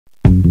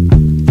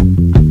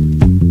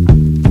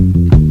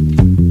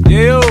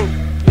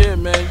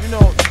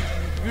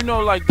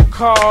know, like the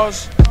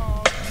cars,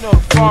 you know,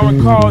 the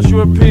foreign cars,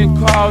 European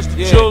cars,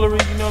 the jewelry,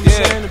 you know what I'm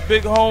saying, the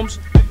big homes.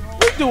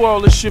 We do all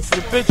this shit for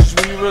the bitches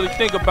when you really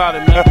think about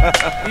it, man.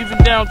 Even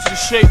down to the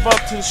shape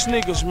up to the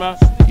sneakers, man.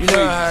 You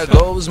know how it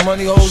goes,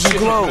 money, hoes, and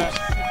clothes.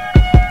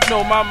 Man. You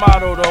know my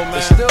motto, though, man.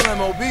 It's still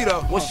MOB,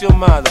 though. What's your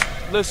motto?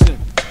 Listen.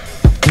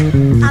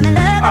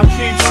 I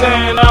keep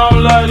saying I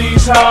don't love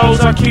these hoes.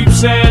 I keep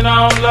saying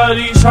I don't love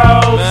these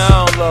hoes. Man,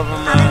 I don't love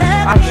them,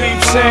 man. I keep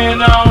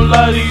saying I don't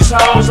love these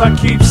hoes. I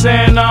keep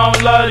saying I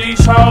don't love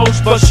these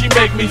hoes. But she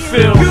make me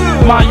feel.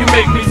 Ma, you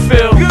make me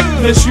feel.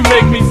 Miss, you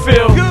make me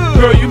feel.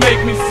 Girl, you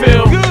make me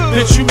feel.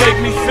 Bitch, you make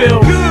me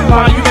feel.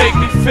 Ma, you make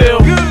me feel.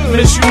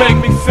 Miss, you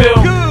make me feel.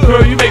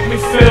 Girl, you make me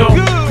feel.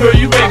 Girl,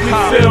 you make me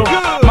feel.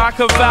 My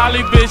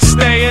Cavalli bitch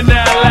stay in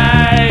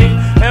LA.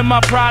 And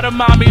my Prada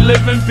mommy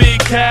live in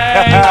BK.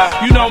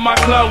 You know my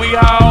Chloe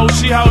hoe,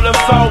 she hold a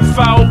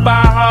fofo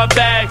by her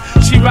bag.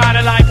 She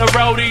riding like a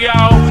rodeo.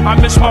 I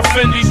miss my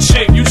Fendi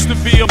chick, used to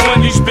be a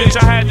Wendy's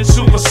bitch. I had to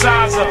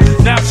supersize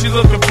her, now she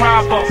looking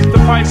proper. The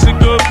price of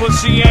good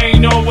pussy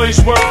ain't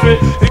always worth it.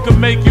 It could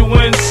make you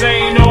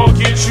insane or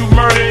get you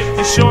murdered.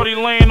 And shorty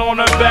laying on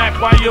her back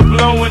while you're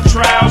blowing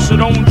trials. So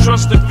don't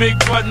trust the big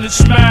button to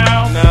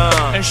smile.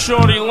 And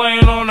shorty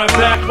laying on her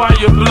back while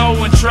you're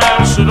blowing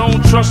trials. So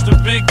don't trust the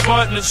big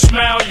button to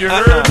smile, you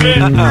heard me?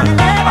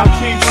 I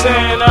keep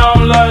saying I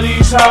don't love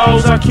these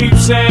hoes. I keep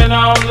saying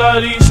I don't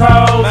love these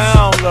hoes. Man,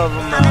 I don't love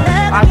them,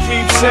 man. I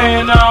keep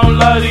saying I don't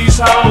love these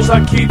hoes.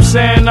 I keep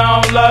saying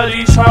I don't love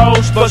these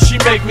hoes. But she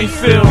make me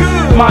feel.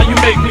 Ma, you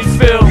make me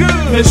feel.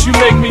 Miss, you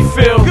make me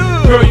feel.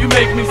 Girl, you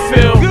make me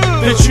feel.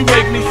 Bitch, you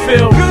make me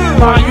feel.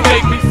 Ma, you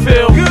make me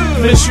feel.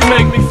 Miss, you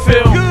make me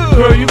feel.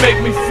 Girl, you make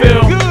me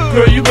feel.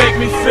 Girl, you make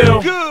me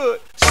feel.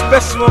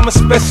 Special, I'm a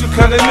special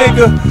kind of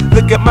nigga.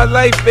 Look at my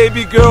life,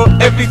 baby girl,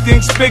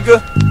 everything's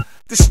bigger.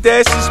 The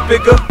stash is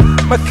bigger,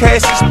 my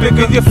cash is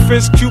bigger. Your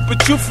friends cute,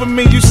 but you for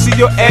me, you see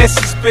your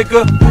ass is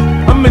bigger.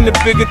 I'm into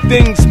bigger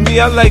things, me,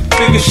 I like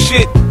bigger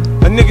shit.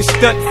 A nigga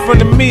stunt in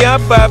front of me, I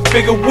buy a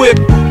bigger whip.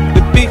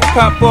 The beat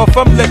pop off,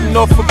 I'm letting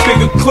off a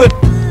bigger clip.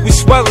 We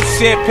swallow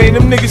champagne,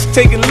 them niggas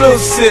taking little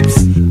sips.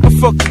 I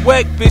fucked a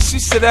whack bitch, she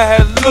said I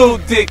had a little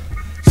dick.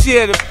 She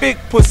had a big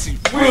pussy,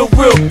 real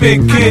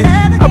big kid.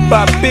 I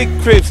buy big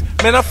cribs,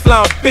 man, I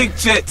fly on big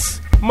jets.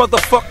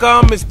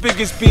 Motherfucker, I'm as big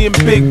as being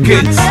big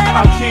kids.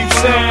 I keep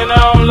saying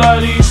I don't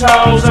love these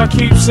hoes. I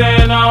keep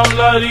saying I don't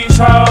love these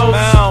hoes.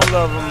 Man, I don't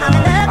love them,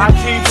 man. I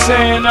keep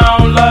saying I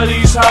don't love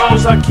these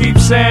hoes. I keep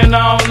saying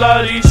I don't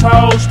love these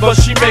hoes. But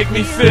she make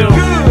me feel.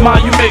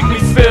 Ma, you make me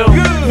feel.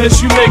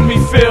 Miss, you make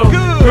me feel.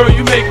 Girl,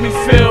 you make me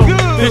feel.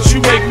 Bitch, you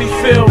make me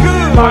feel.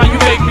 Ma,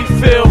 you make me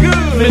feel.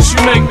 Miss,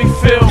 you make me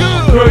feel.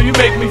 Girl, you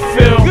make me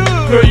feel.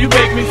 Girl, you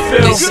make me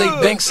feel. They say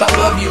Banks, I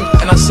love you,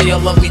 and I say I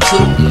love me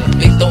too.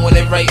 They throwing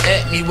it right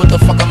at me, what the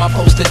fuck am I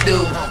supposed to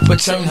do? But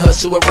turn her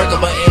to a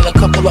regular and a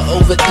couple of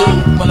overdue.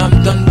 When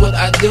I'm done what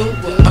I do,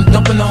 I'm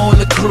dumping her on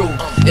the crew.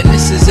 And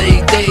this is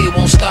a day,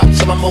 won't stop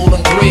till I'm old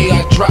and gray.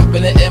 I drop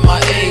in the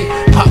MIA,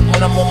 pop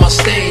when I'm on my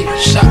stage.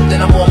 Shop,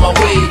 then I'm on my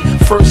way.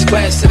 First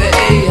class to the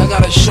A, I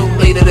got a show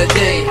later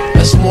today.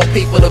 That's more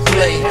paper to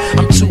play.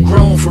 I'm too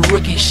grown for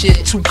rookie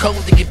shit, too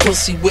cold to get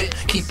pussy with.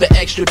 Keep an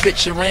extra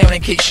bitch around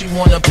in case you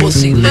want a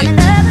pussy lick.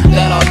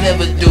 That I'll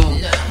never do,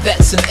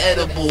 that's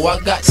inedible. I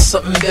got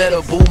something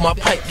better, boo, my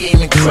pipe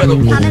game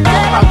incredible.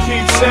 I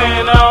keep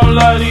saying I don't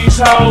love these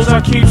hoes. I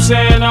keep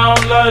saying I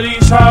don't love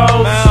these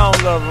hoes. Man, I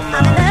don't love them,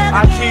 man.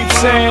 I keep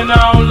saying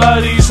I don't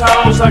love these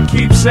hoes. I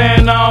keep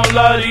saying I don't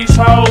love these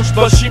hoes.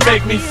 But she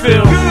make me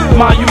feel.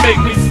 Ma, you make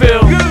me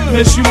feel.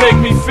 Miss, you make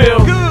me feel.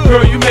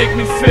 Girl, you make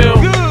me feel.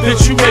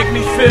 Bitch, you make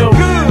me feel.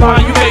 Ma,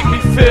 you make me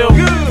feel.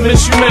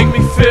 Miss, you make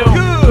me feel.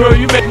 Girl,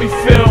 you make me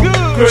feel.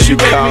 Girl, you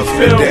make me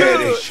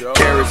feel.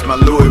 Carrots my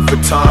Louis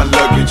Vuitton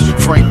luggage.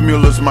 Frank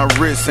Muller's my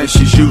wrist and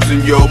she's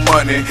using your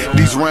money.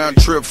 These round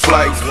trip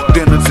flights,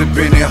 dinners at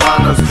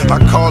Benihana's. I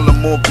call her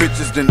more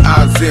bitches than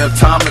Isaiah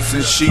Thomas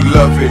and she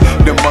love it.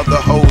 Them other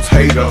hoes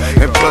hate her,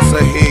 and plus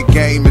her head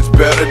game is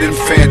better than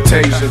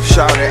Fantasia.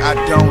 Shout it, I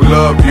don't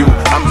love you,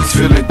 I'm just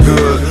feeling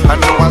good. I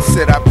know I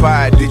said I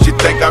buy it, did you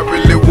think I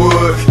really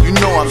would? You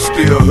know I'm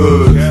still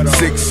hood.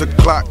 6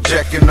 o'clock,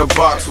 Jack in the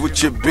Box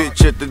with your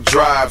bitch at the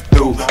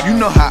drive-thru. You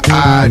know how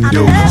I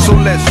do, so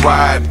let's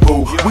ride,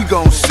 boo. We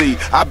gon' see,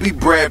 I be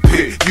Brad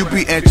Pitt, you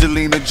be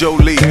Angelina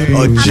Jolie,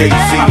 or Jay-Z and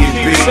I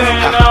B. keep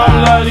saying I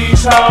don't love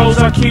these hoes.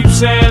 I keep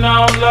saying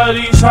I don't love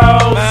these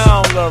hoes. Man,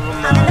 I don't love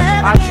them, man.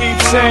 I keep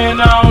saying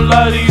I don't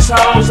love these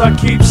hoes. I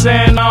keep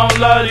saying I don't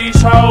love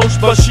these hoes.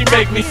 But she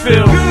make me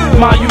feel.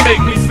 Ma, you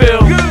make me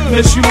feel.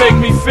 Miss, you make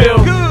me feel.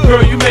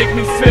 Girl, you make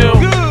me feel.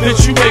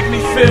 Bitch, you make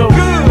me feel.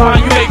 Ma,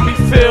 you make me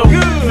feel.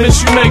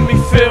 Miss, you make me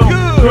feel.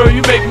 Girl,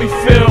 you make me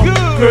feel.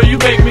 Girl, you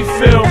make me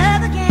feel.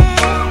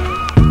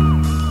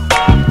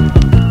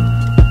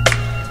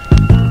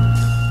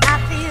 I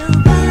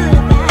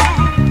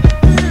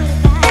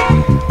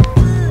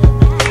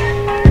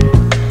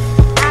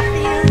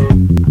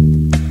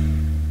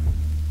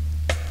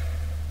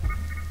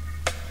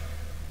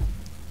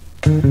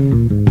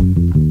feel